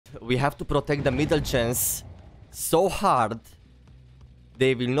we have to protect the middle gens so hard.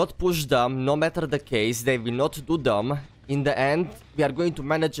 They will not push them, no matter the case. They will not do them. In the end, we are going to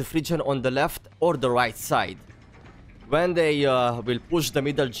manage a free gen on the left or the right side. When they will push the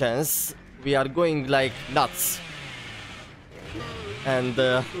middle gens, we are going like nuts. And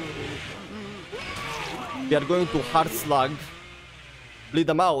we are going to hard slug, bleed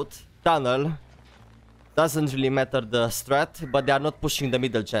them out, tunnel. Doesn't really matter the strat, but they are not pushing the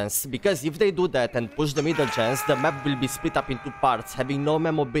middle gens. Because if they do that and push the middle gens, the map will be split up into parts. Having no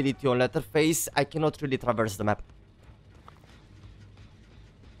map mobility on Leatherface, I cannot really traverse the map.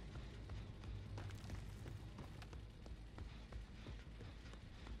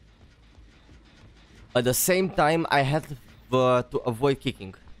 At the same time, I had to avoid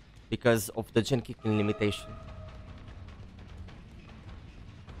kicking because of the gen kicking limitation.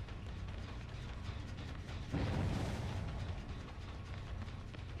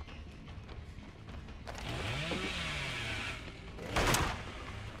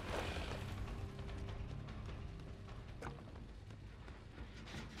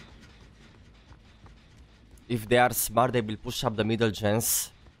 If they are smart, they will push up the middle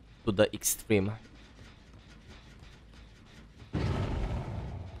gens to the extreme.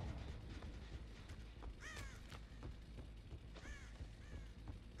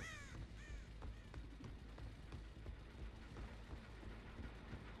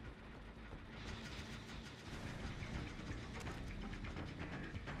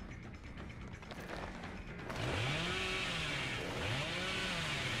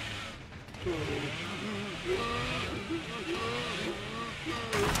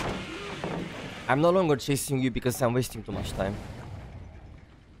 I'm no longer chasing you because I'm wasting too much time.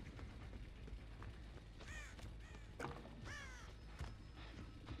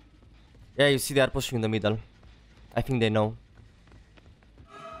 Yeah, you see they are pushing in the middle. I think they know.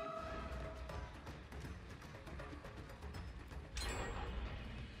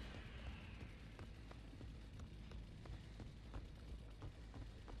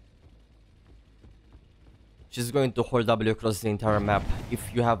 She's going to hold W across the entire map.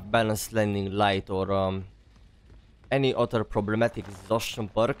 If you have balanced landing light or any other problematic exhaustion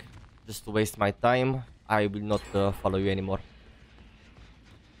perk, just to waste my time, I will not follow you anymore.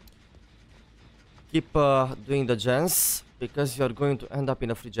 Keep doing the gens, because you're going to end up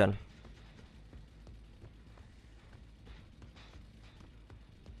in a free gen.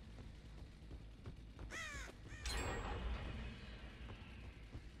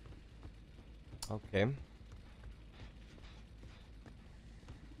 Okay.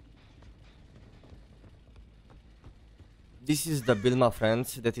 This is the build, my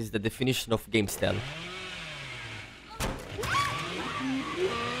friends. That is the definition of game style.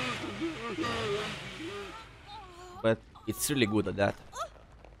 But it's really good at that.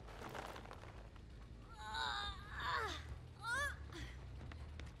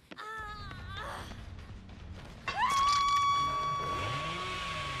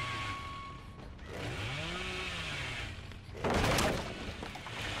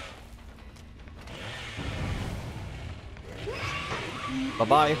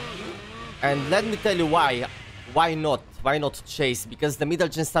 Bye-bye. And let me tell you why. Why not? Why not chase? Because the middle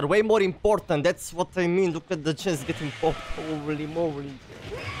gens are way more important. That's what I mean. Look at the gens getting popped. Holy moly.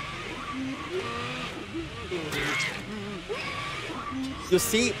 You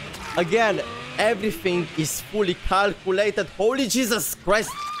see? Again, everything is fully calculated. Holy Jesus Christ.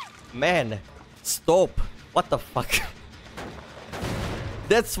 Man, stop. What the fuck?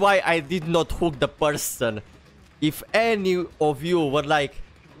 That's why I did not hook the person. If any of you were like,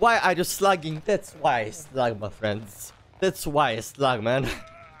 why are you slugging? That's why I slug, my friends. That's why I slug, man.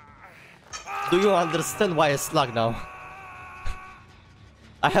 Do you understand why I slug now?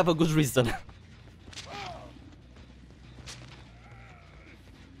 I have a good reason.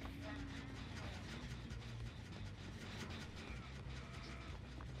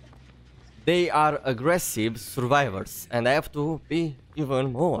 They are aggressive survivors, and I have to be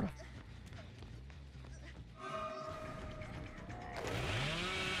even more.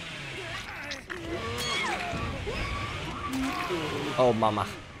 Oh, mama.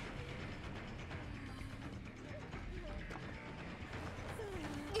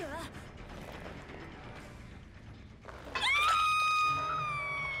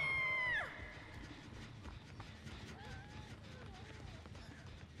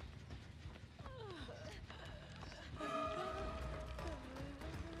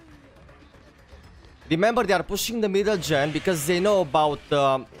 Remember, they are pushing the middle gen because they know about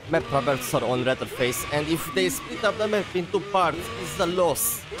map traverser on Leatherface, and if they split up the map into parts, it's a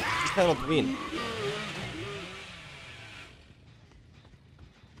loss. You cannot win.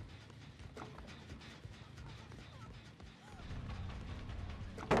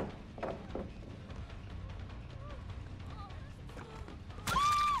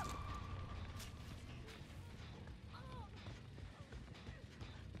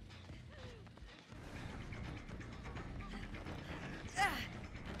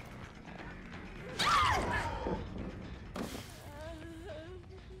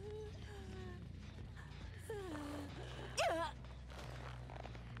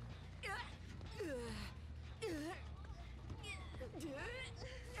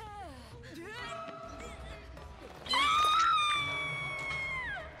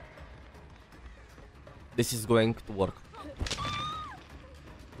 this is going to work.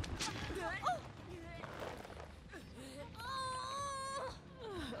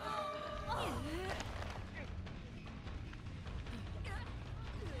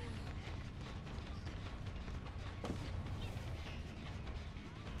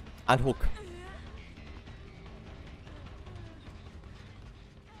 Unhook.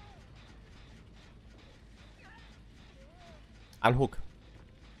 Unhook.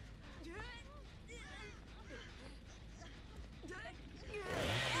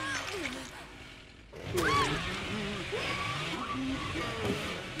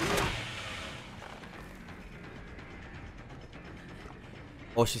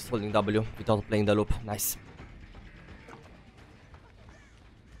 Oh, she's holding W without playing the loop. Nice.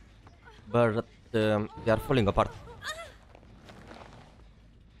 But they are falling apart.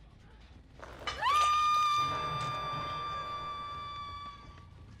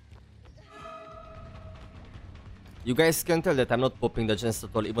 You guys can tell that I'm not popping the gens at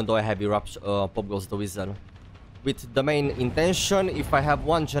all, even though I have eruption, pop goes the wizard. With the main intention, if I have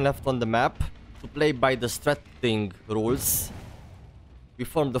one gen left on the map, to play by the stratting rules. We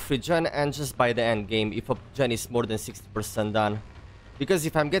form the free gen and just by the end game if a gen is more than 60% done. Because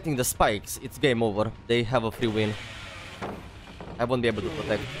if I'm getting the spikes, it's game over. They have a free win. I won't be able to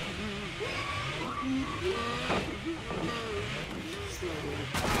protect.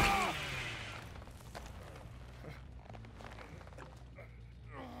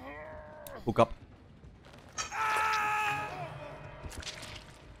 Hook up.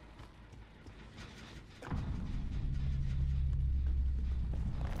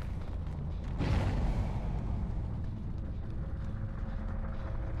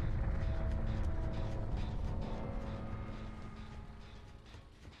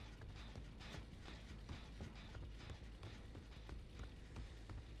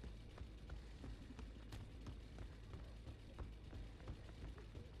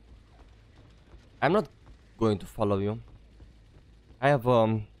 I'm not going to follow you. I have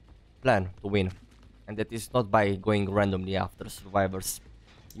a plan to win. And that is not by going randomly after survivors.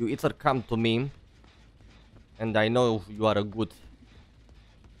 You either come to me, and I know you are a good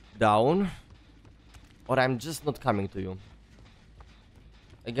down, or I'm just not coming to you.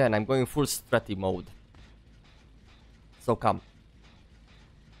 Again, I'm going full stratty mode. So come.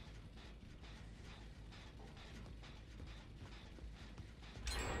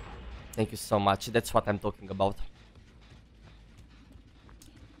 Thank you so much, that's what I'm talking about.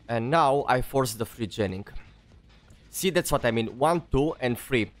 And now I force the free genning. See, that's what I mean. 1, 2, and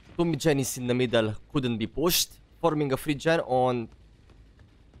 3. 2 gens in the middle couldn't be pushed, forming a free gen on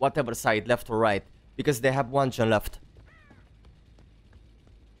whatever side, left or right, because they have 1 gen left.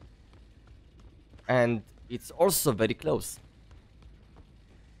 And it's also very close.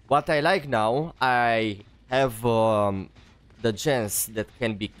 What I like now, I have the gens that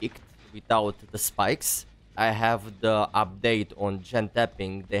can be kicked without the spikes. I have the update on gen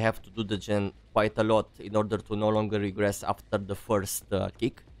tapping. They have to do the gen quite a lot in order to no longer regress after the first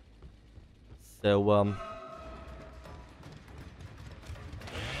kick. So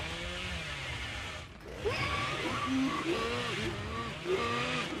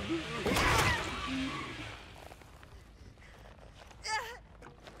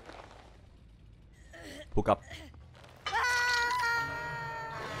hook up.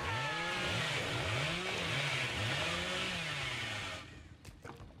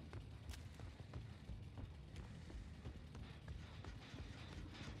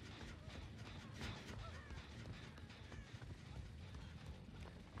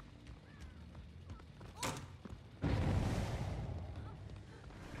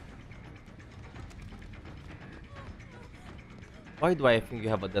 Why do I think you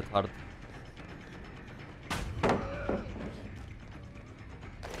have a death heart?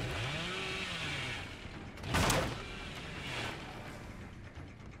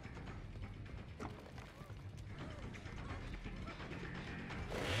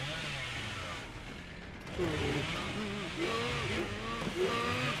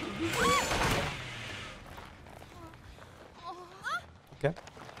 Okay.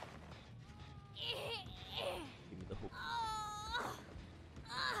 Give me the hook.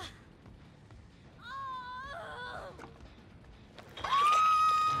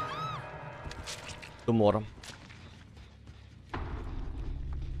 2 more.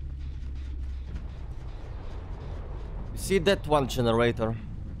 You see that one generator?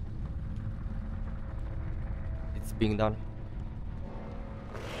 It's being done.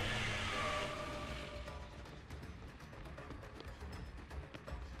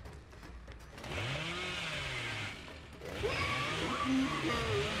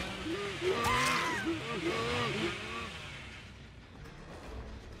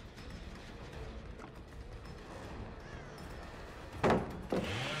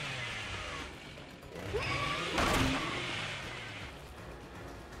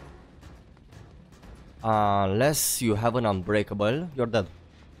 Unless you have an unbreakable, you're dead.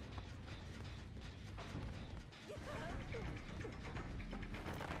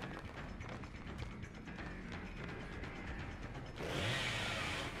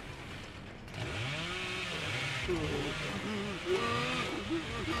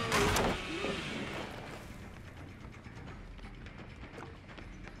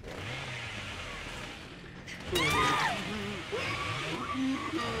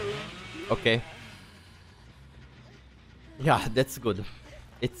 Okay. Yeah, that's good.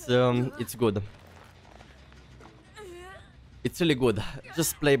 It's good. It's really good.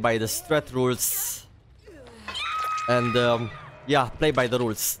 Just play by the strat rules. And yeah, play by the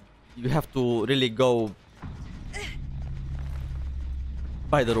rules. You have to really go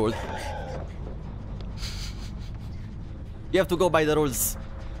by the rules. You have to go by the rules.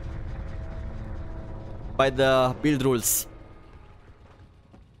 By the build rules.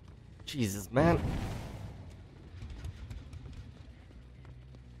 Jesus, man.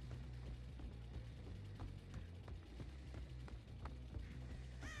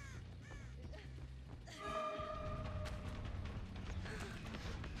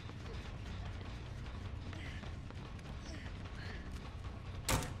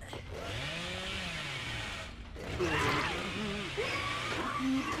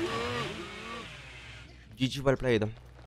 GG, well played.